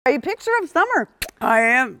a picture of summer. I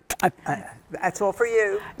am. That's all for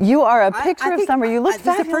you. You are a picture of summer. You look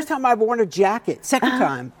fabulous. This is the first time I've worn a jacket. Second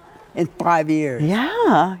time in 5 years.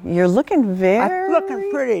 Yeah, you're looking I'm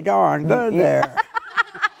looking pretty darn good there.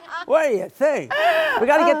 What do you think? We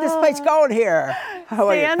got to get this place going here. How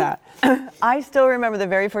are you, Pat? I still remember the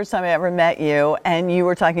very first time I ever met you, and you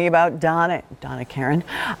were talking about Donna Karen.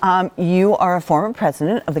 You are a former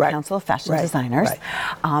president of the Council of Fashion Designers,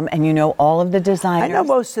 and you know all of the designers. I know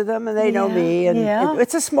most of them, and they know me, and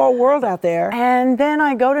it's a small world out there. And then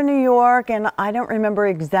I go to New York, and I don't remember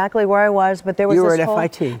exactly where I was, but there was you were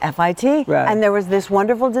at FIT, and there was this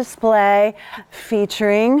wonderful display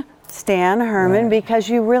featuring Stan Herman, because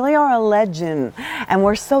you really are a legend, and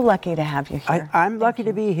we're so lucky to have you here. I'm lucky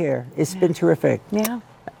to be here. It's been terrific. Yeah.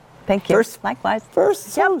 Thank you. Likewise.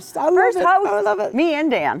 First host. I love it. Me and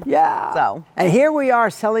Dan. Yeah. So. And here we are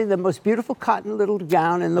selling the most beautiful cotton little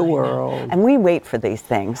gown in the world. And we wait for these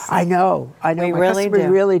things. I know. We My really customers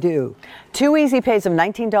do. really do. 2 easy pays of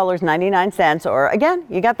 $19.99, or again,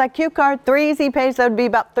 you got that Q card. 3 easy pays, that would be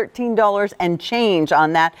about $13 and change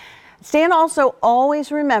on that. Stan also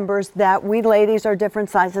always remembers that we ladies are different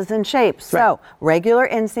sizes and shapes. So regular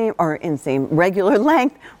regular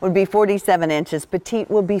length would be 47 inches. Petite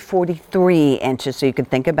would be 43 inches. So you can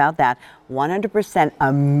think about that. 100%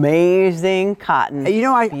 amazing cotton. You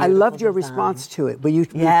know, I loved your response to it when you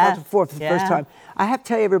felt it for the first time. I have to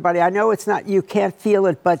tell you, everybody, I know it's not, you can't feel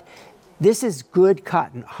it, but this is good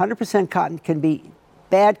cotton. 100% cotton can be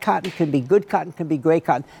bad cotton, can be good cotton, can be great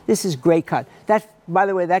cotton. This is great cotton. That, by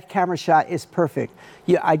the way, that camera shot is perfect.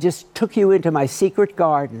 I just took you into my secret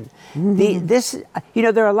garden.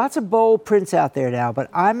 There are lots of bold prints out there now, but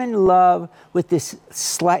I'm in love with this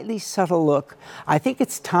slightly subtle look. I think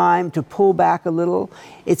it's time to pull back a little.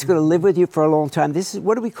 It's going to live with you for a long time. This is,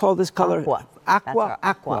 what do we call this color?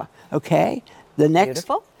 Aqua. Okay. The next.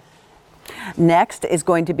 Beautiful. Next is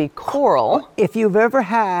going to be coral. If you've ever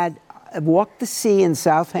walked the sea in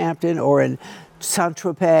Southampton or in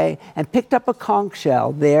Saint-Tropez and picked up a conch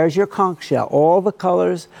shell, there's your conch shell, all the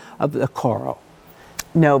colors of the coral.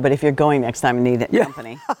 No, but if you're going next time, you need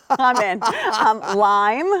company. I'm in.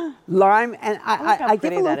 Lime, and I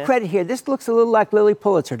give a little credit here. This looks a little like Lily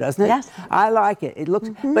Pulitzer, doesn't it? Yes. I like it. It looks,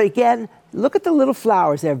 but again, look at the little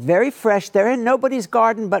flowers. They're very fresh. They're in nobody's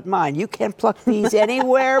garden but mine. You can't pluck these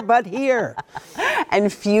anywhere but here.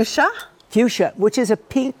 And fuchsia? Fuchsia, which is a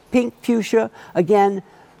pink fuchsia. Again,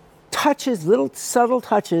 touches, little subtle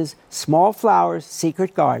touches, small flowers,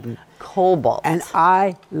 secret garden. Cobalt. And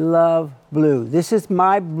I love blue. This is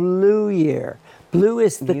my blue year. Blue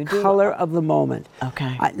is the color of the moment.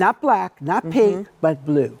 Okay. Not black, not pink, but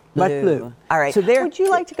blue. Blue. All right. So would you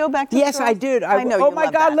like to go back to Yes, I did. I know oh my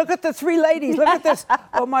God, look at the 3 ladies. Look at this.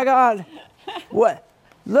 Oh my God. What?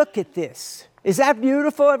 Look at this. Is that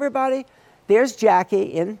beautiful, everybody? There's Jackie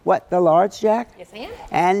in the large, Jack? Yes, ma'am.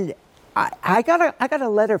 And I got a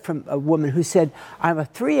letter from a woman who said, I'm a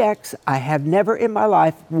 3X. I have never in my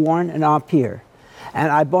life worn an Empire.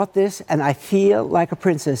 And I bought this, and I feel like a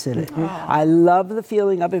princess in it. I love the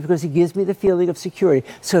feeling of it because it gives me the feeling of security.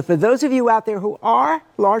 So for those of you out there who are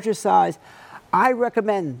larger size, I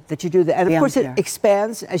recommend that you do that. And of course, it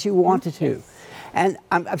expands as you want it to. And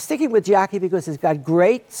I'm sticking with Jackie because it's got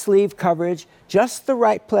great sleeve coverage, just the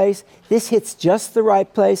right place. This hits just the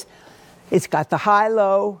right place. It's got the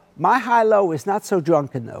high-low. My high-low is not so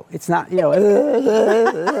drunken, though. It's not,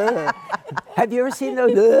 Have you ever seen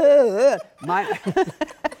those?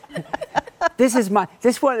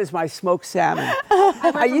 This one is my smoked salmon. I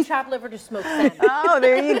went from chopped liver to smoked salmon. Oh,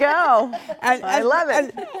 there you go. I love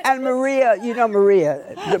it. And Maria, Maria.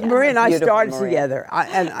 Maria and I started together.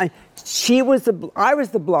 I was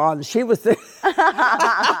the blonde. She was the.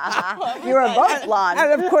 You were both blonde.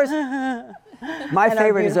 And of course, my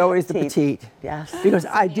favorite is always the petite. Yes. Because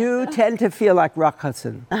I do tend to feel like Rock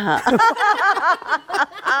Hudson.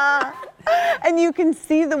 And you can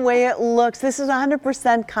see the way it looks. This is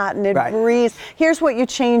 100% cotton. It breathes. Here's what you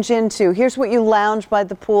change into. Here's what you lounge by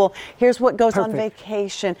the pool. Here's what goes on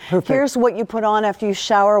vacation. Here's what you put on after you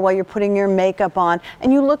shower while you're putting your makeup on.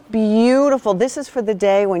 And you look beautiful. This is for the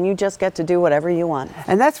day when you just get to do whatever you want.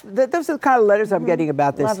 And those are the kind of letters I'm getting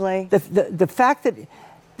about this. Lovely. The fact that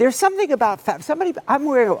there's something about I'm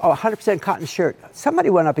wearing a 100% cotton shirt. Somebody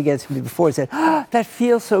went up against me before and said, that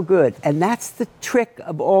feels so good. And that's the trick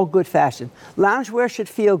of all good fashion. Loungewear should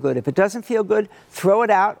feel good. If it doesn't feel good, throw it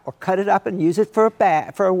out or cut it up and use it for a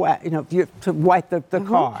bag, to wipe the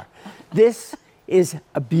car. This is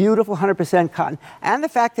a beautiful 100% cotton. And the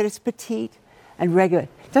fact that it's petite and regular.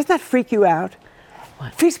 Doesn't that freak you out?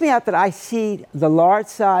 It freaks me out that I see the large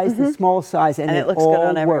size, the small size, and it looks all good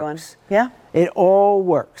on everyone. works. Yeah. It all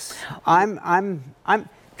works.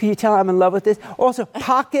 Can you tell I'm in love with this? Also,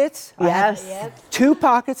 pockets. Yes. 2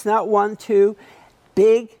 pockets, not 1, 2.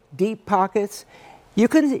 Big, deep pockets. You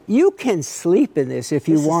can sleep in this if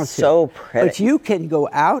you want to. So pretty. But you can go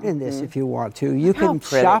out in this if you want to. You can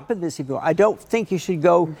shop in this if you want. I don't think you should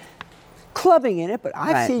go clubbing in it, but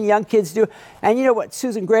I've seen young kids do. And you know what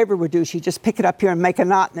Susan Graver would do? She'd just pick it up here and make a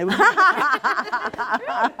knot. And it would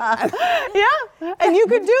Yeah, and you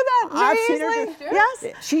could do that very I've seen easily. her do. Yes.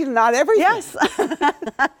 She's not everything. Yes.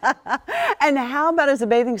 And how about as a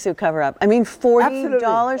bathing suit cover-up? I mean,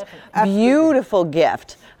 $40. Absolutely. Beautiful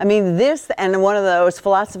gift. I mean, this and one of those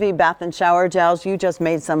Philosophy bath and shower gels, you just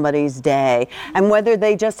made somebody's day. And whether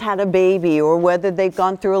they just had a baby or whether they've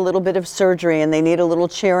gone through a little bit of surgery and they need a little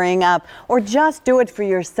cheering up, or just do it for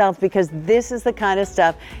yourself, because this is the kind of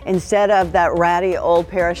stuff, instead of that ratty old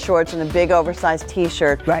pair of shorts and a big oversized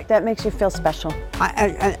t-shirt, that makes you feel special.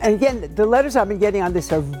 And again, the letters I've been getting on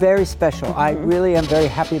this are very special. I really am very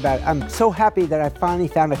happy about it. I'm so happy that I finally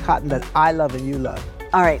found a cotton that I love and you love.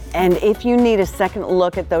 All right, and if you need a second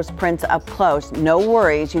look at those prints up close, no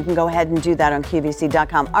worries. You can go ahead and do that on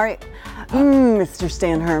QVC.com. All right, Mr.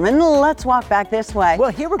 Stan Herman, let's walk back this way.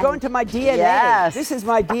 Well, here we're going to my DNA. Yes. This is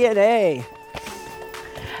my DNA.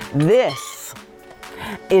 This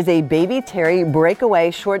is a Baby Terry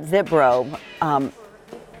breakaway short zip robe.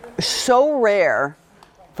 So rare.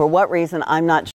 For what reason, I'm not sure.